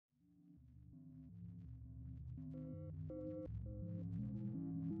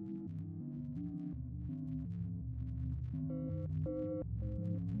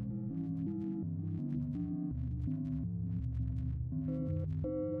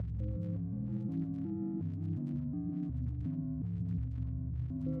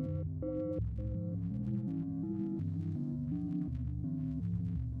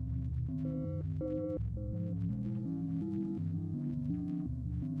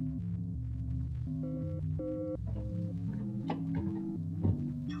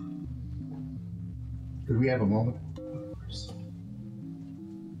we have a moment?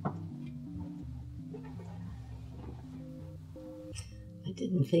 I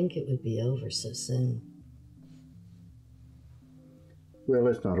didn't think it would be over so soon. Well,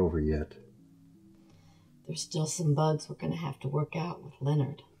 it's not over yet. There's still some bugs we're going to have to work out with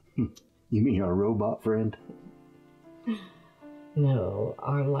Leonard. You mean our robot friend? No,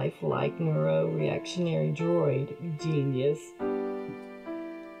 our Lifelike Neuro-Reactionary Droid genius.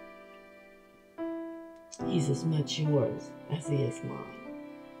 He's as much yours as he is mine.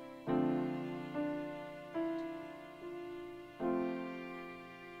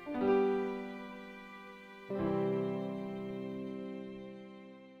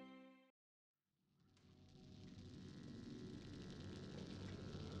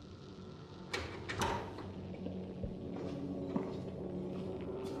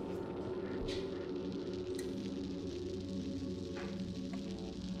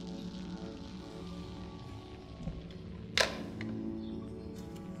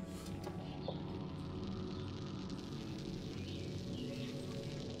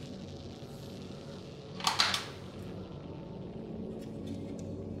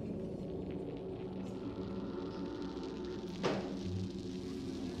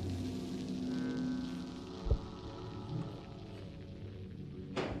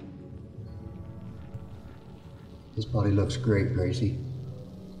 His body looks great, Gracie.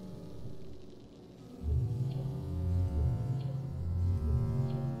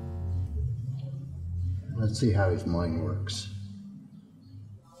 Let's see how his mind works.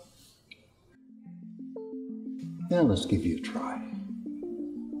 Now let's give you a try.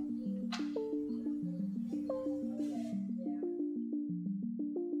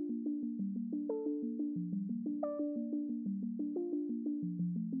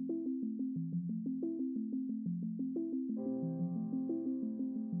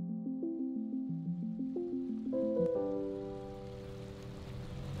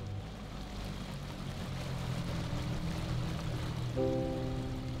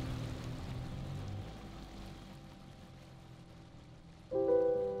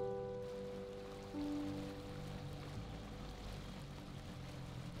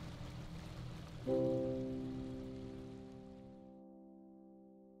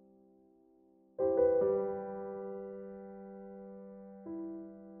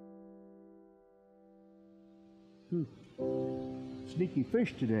 Sneaky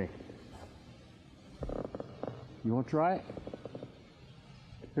fish today. You want to try it?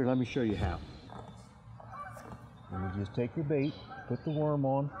 Here, let me show you how. You just take your bait, put the worm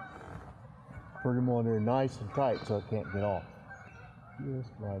on, put him on there nice and tight so it can't get off. Just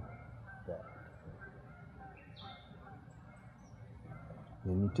like that.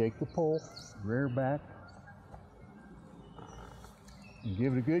 Then you take the pole, rear back, and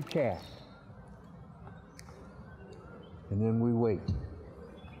give it a good cast. And then we wait.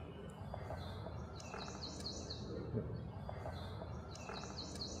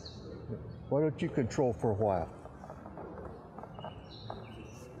 Why don't you control for a while?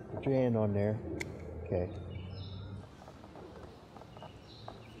 Put your hand on there. Okay.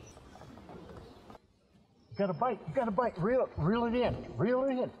 You got a bite, you got a bite. Reel it in, reel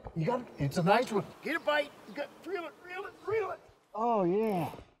it in. You got it, it's a nice one. Get a bite, you got, reel it. Oh yeah.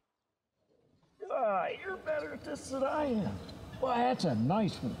 You're better at this than I am. Well, that's a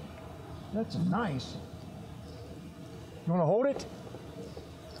nice one. That's nice. You want to hold it?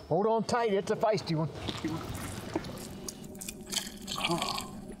 Hold on tight, it's a feisty one.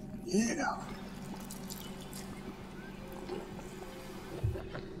 Oh, yeah.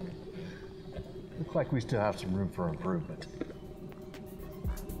 Looks like we still have some room for improvement.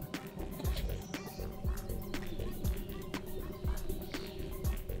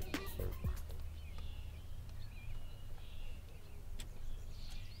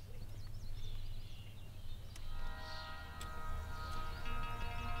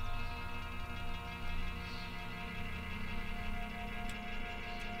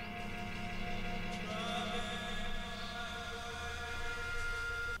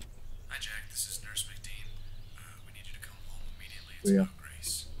 Yeah.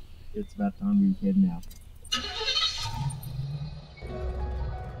 It's about time we heading out.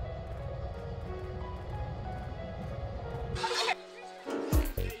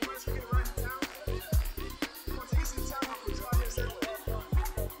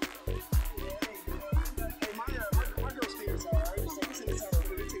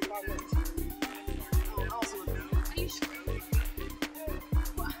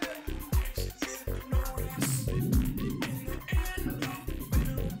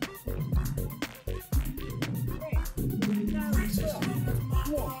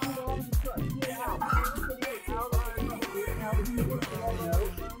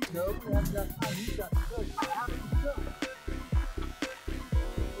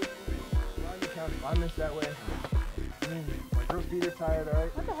 sounds fondness that way. I mean, my root beater tired, all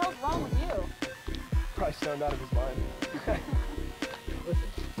right? What the hell's wrong with you? Probably stoned out of his mind. Listen.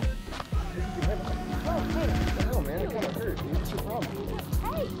 Oh, hey. What the hell, man? It kind of hurt, dude. What's your problem?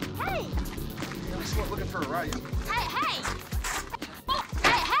 Hey! I just went looking for a ride. Hey! Oh,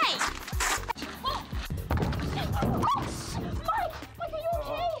 hey! Oh. Mike, are you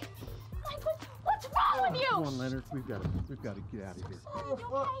okay? Mike, what's wrong with you? Come on, Leonard. We've got to get out of here. Are you okay?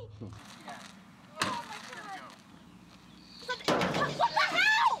 Oh my God. What the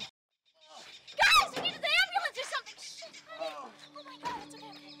hell? Guys, we need an ambulance or something. Shit. Oh my God, it's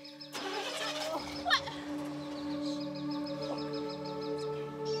okay. What?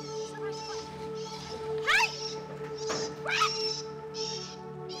 Hey! Rex!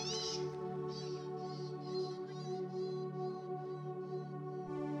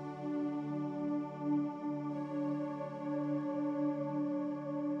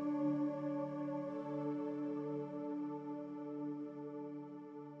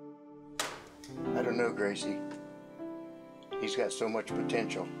 I don't know, Gracie. He's got so much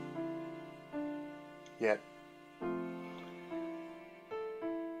potential. Yet,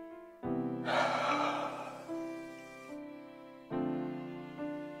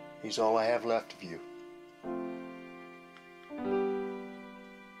 he's all I have left of you.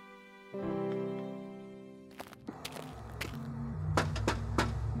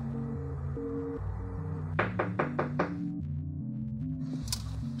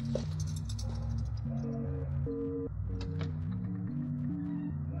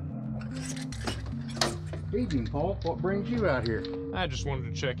 Evening, Paul. What brings you out here? I just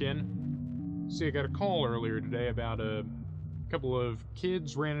wanted to check in. See, I got a call earlier today about a couple of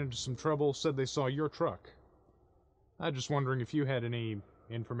kids ran into some trouble, said they saw your truck. I'm just wondering if you had any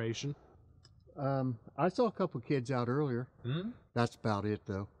information. I saw a couple kids out earlier. That's about it,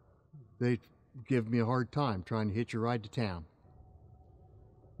 though. They give me a hard time trying to hitch a ride to town.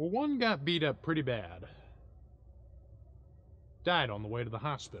 Well, one got beat up pretty bad. Died on the way to the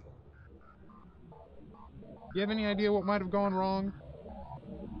hospital. You have any idea what might have gone wrong?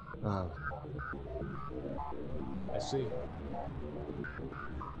 I see.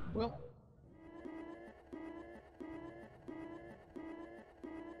 Well,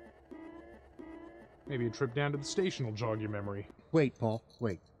 maybe a trip down to the station will jog your memory. Wait, Paul,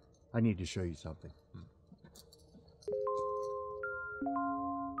 wait. I need to show you something.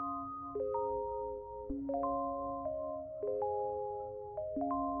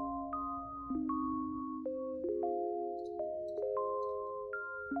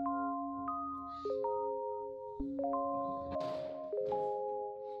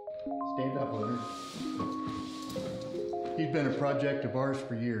 Stand up, Leonard. He's been a project of ours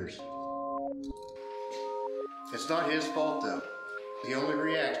for years. It's not his fault, though. He only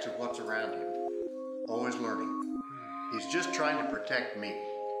reacts to what's around him. Always learning. He's just trying to protect me.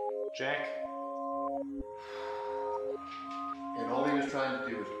 Jack? And all he was trying to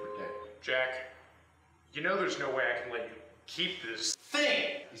do was protect me. Jack, you know there's no way I can let you keep this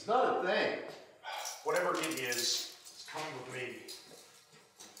thing! It's not a thing. Whatever it is, it's coming with me.